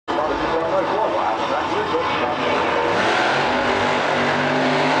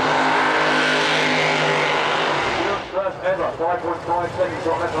5 seconds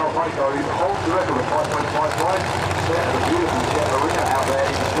on Methanol funny car. He holds the record of 5.55. Set of a beautiful jet marina out there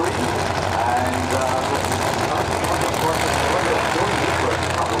in the street. And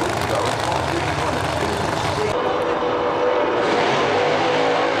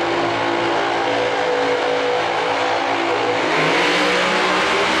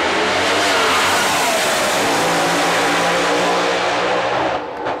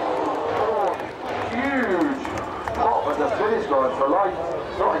for Leif.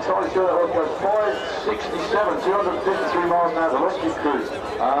 Not entirely sure that one goes 567, 253 miles an hour. The rescue crew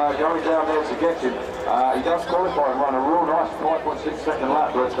going down there to get him. He does qualify and run a real nice 5.6 second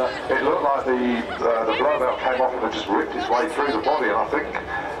lap, but it looked like the blowout came off and it just ripped its way through the body, and I think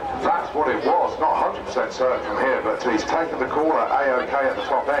that's what it was. Not 100% certain from here, but he's taken the corner A-OK at the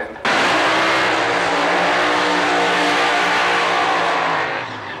top end.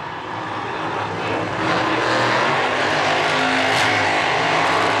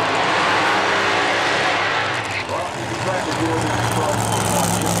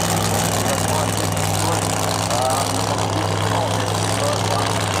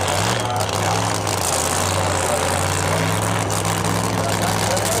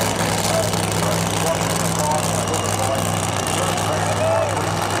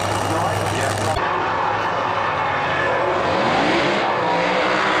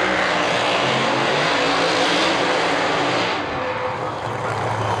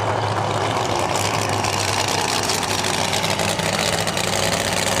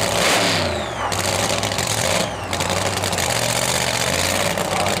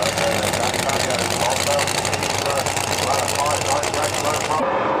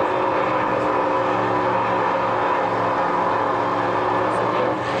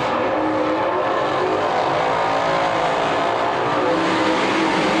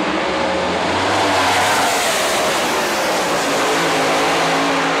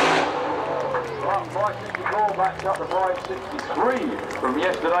 Back up to 563 from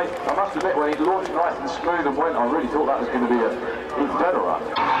yesterday. I must admit, when he launched nice and smooth and went, I really thought that was going to be a even better run.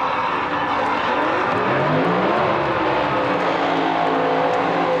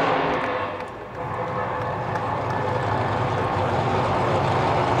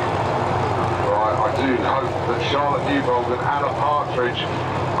 Right, I do hope that Charlotte Newbold and Anna Partridge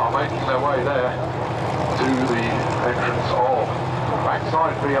are making their way there to the entrance of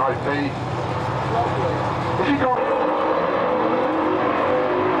backside VIP. If you got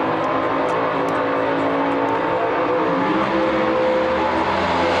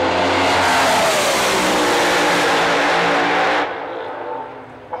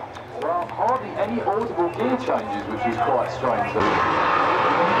well, hardly any audible gear changes, which is quite strange.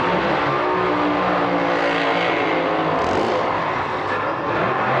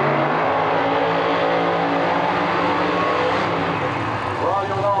 Well,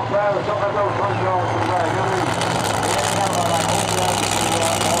 you're not there, it's not going to go from there.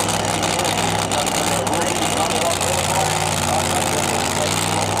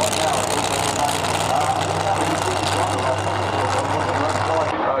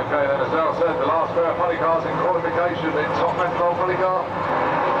 Okay, then as Al said, the last pair of funny cars in qualification in top Methanol funny car.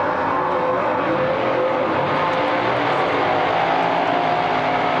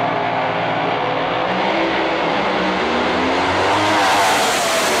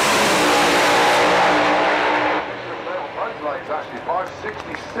 Actually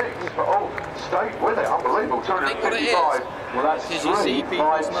 566 for stayed with it, unbelievable. 255. Well, that's 3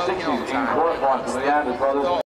 5 6s in qualifying for the Leanders brothers.